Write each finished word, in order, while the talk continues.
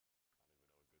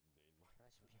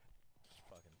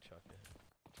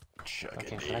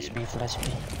Okay, flash B, flash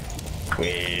B.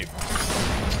 Wait.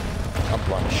 I'm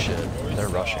blind as shit. They're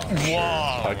rushing. For sure.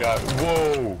 I got.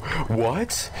 Whoa!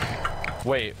 What?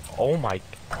 Wait, oh my.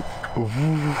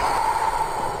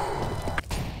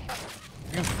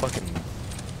 You fucking.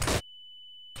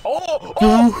 Oh!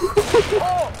 Oh!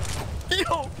 Oh!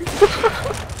 Yo!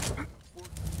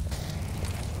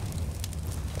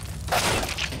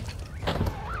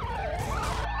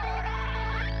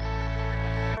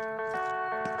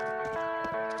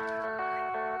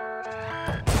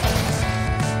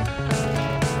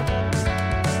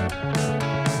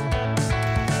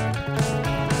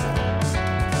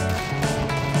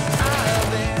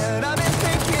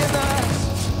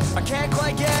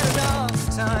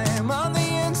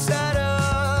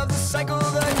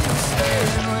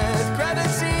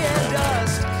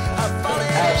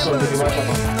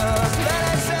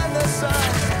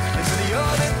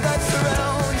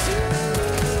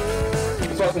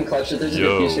 Fucking clutch it, there's a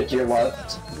diffuse hit to your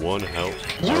left. One health.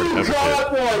 You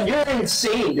got one! You're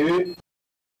insane, dude!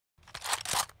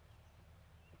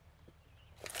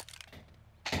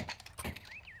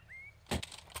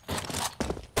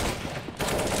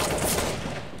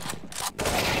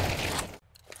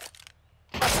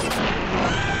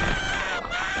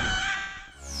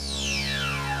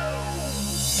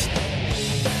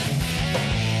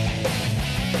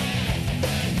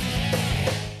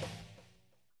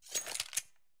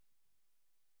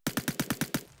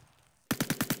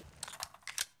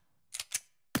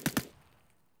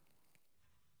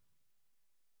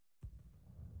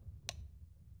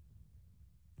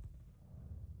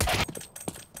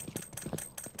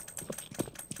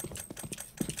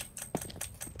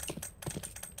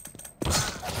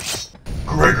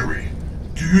 Gregory,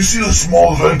 do you see the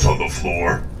small vent on the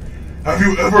floor? Have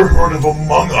you ever heard of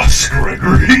Among Us,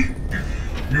 Gregory?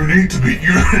 You need to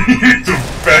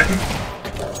vent.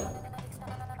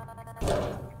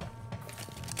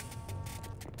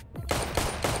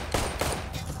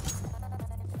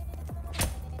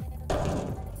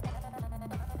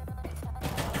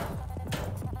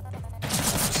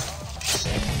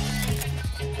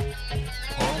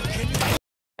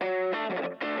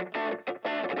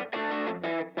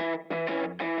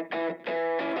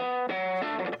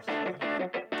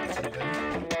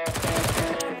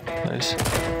 Nice.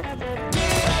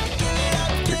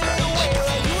 You're cracked.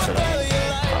 Shut up.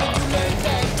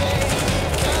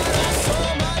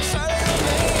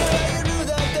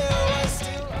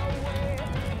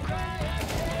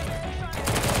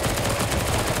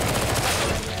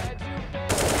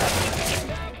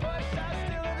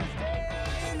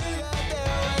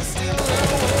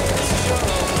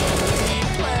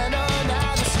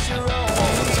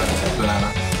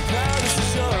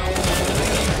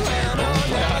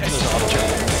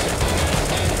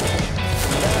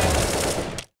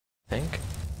 Think?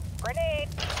 Grenade!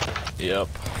 Yep.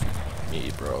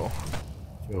 Me, bro.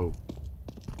 Yo.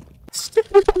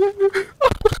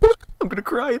 I'm gonna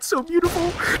cry, it's so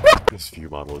beautiful! This view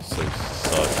model is so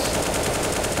sus.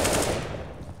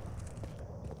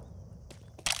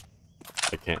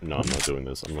 I can't. No, I'm not doing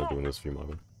this. I'm not doing this view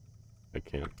model. I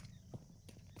can't.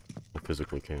 I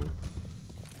physically can't.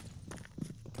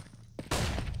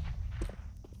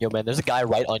 Yo, man, there's a guy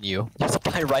right on you. There's a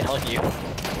guy right on you.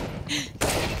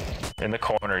 In the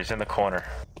corner, he's in the corner.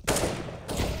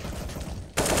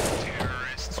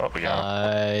 Oh, we got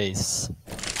him. Nice.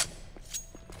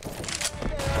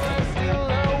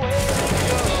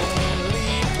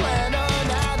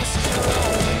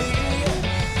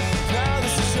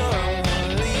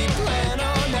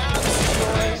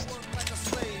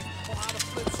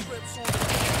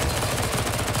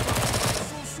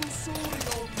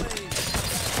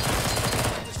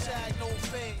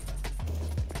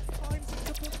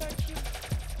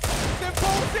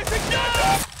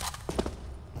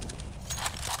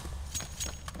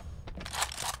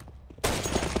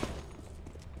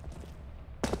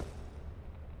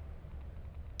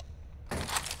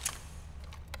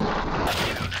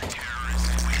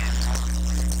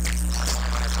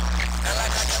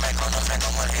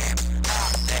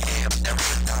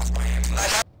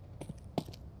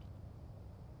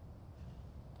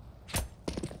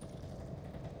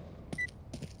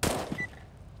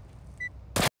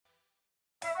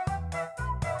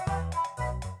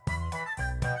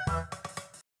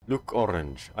 Look,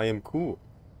 Orange. I am cool.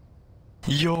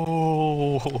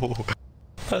 Yo!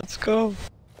 Let's go!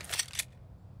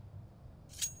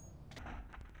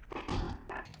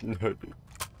 No, dude.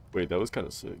 Wait, that was kind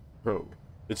of sick. Bro,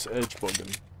 it's edge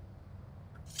bugging.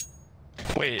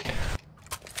 Wait.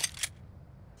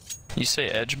 You say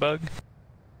edge bug?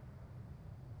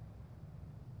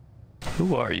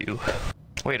 Who are you?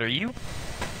 Wait, are you?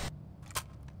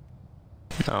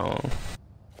 No.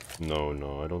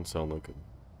 No, I don't sound like it.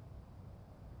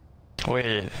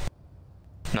 Wait.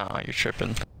 Nah, you're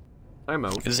tripping. I'm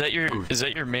out. Is that your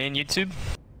main YouTube?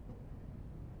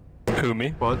 Who,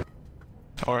 me? What?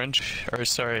 Orange? Or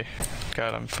sorry.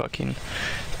 God, I'm fucking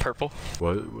purple.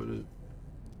 What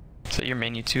Is that your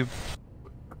main YouTube?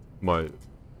 My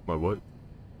what?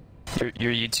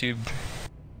 Your YouTube.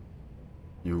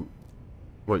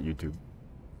 What YouTube?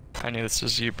 I knew this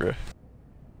was you, bro.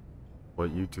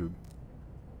 What YouTube?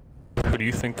 Who do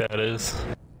you think that is?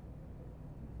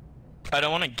 I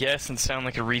don't want to guess and sound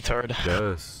like a retard.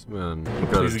 Guess, man. You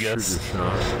gotta Please shoot guess.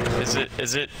 your shot.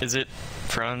 Is it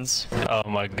Franz? Oh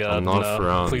my god, I'm not no.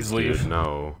 Franz, Please dude, leave.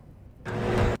 no.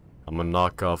 I'm a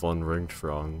knockoff unranked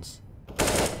Franz.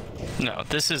 No,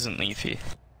 this isn't Leafy.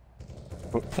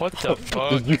 What the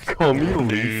fuck? Did you call me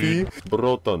Leafy?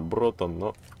 Broton,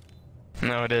 no.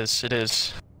 No, it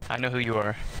is. I know who you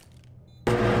are.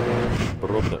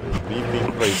 Broton.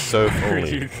 Leafy plays surf Who do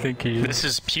you only. think he is? This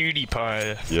is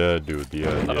PewDiePie. Yeah, dude, yeah,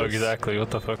 Oh, yes. exactly, what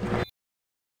the fuck?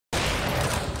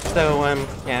 So,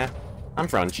 yeah. I'm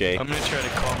Franche. I'm gonna try to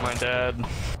call my dad.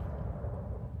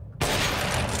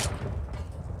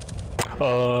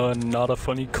 Not a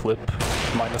funny clip.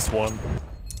 -1.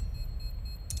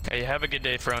 Hey, have a good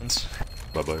day, Franz.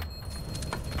 Bye-bye.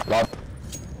 Rob.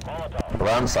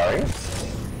 Well, I'm sorry.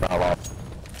 Rob.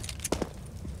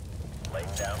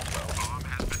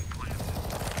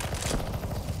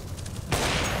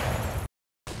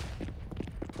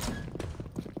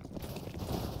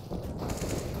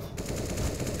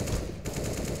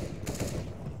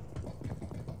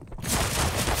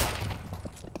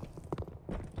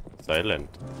 Silent.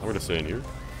 I'm gonna stay in here.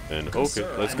 And okay,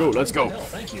 let's go.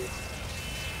 Thank you.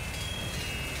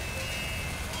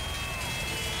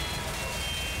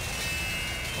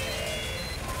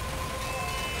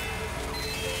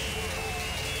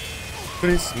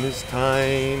 Christmas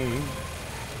time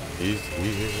is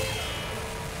here.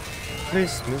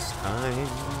 Christmas time.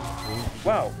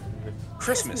 Wow.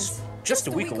 Christmas. Just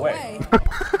a week away.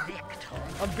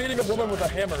 I'm beating a woman with a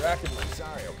hammer actively.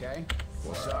 Sorry, okay?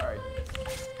 Well, sorry.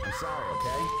 I'm sorry,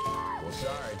 okay? Well,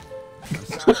 sorry. I'm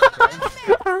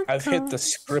sorry, okay? I've hit the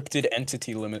scripted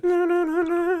entity limit.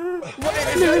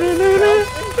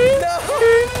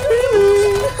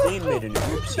 Dean made an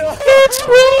oopsie.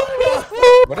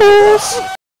 It's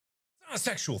not a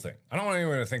sexual thing. I don't want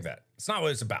anyone to think that. It's not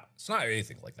what it's about. It's not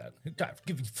anything like that. God,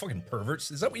 give you fucking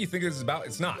perverts. Is that what you think this is about?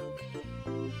 It's not.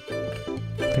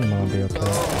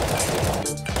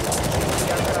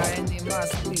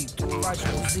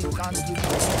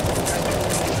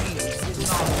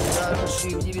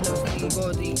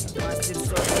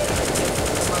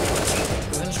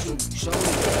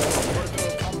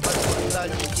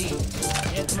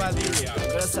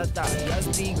 Красота, я с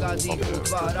бригадой у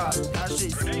двора. Наши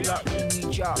сила и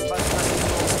меча.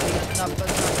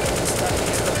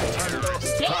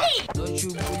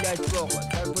 Ночью гулять плохо,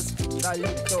 так воспитали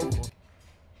току.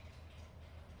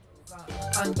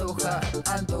 Антоха,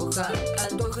 Антоха,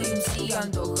 Антоха МС,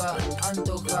 Антоха,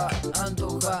 Антоха,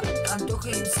 Антоха, Антоха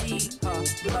МС.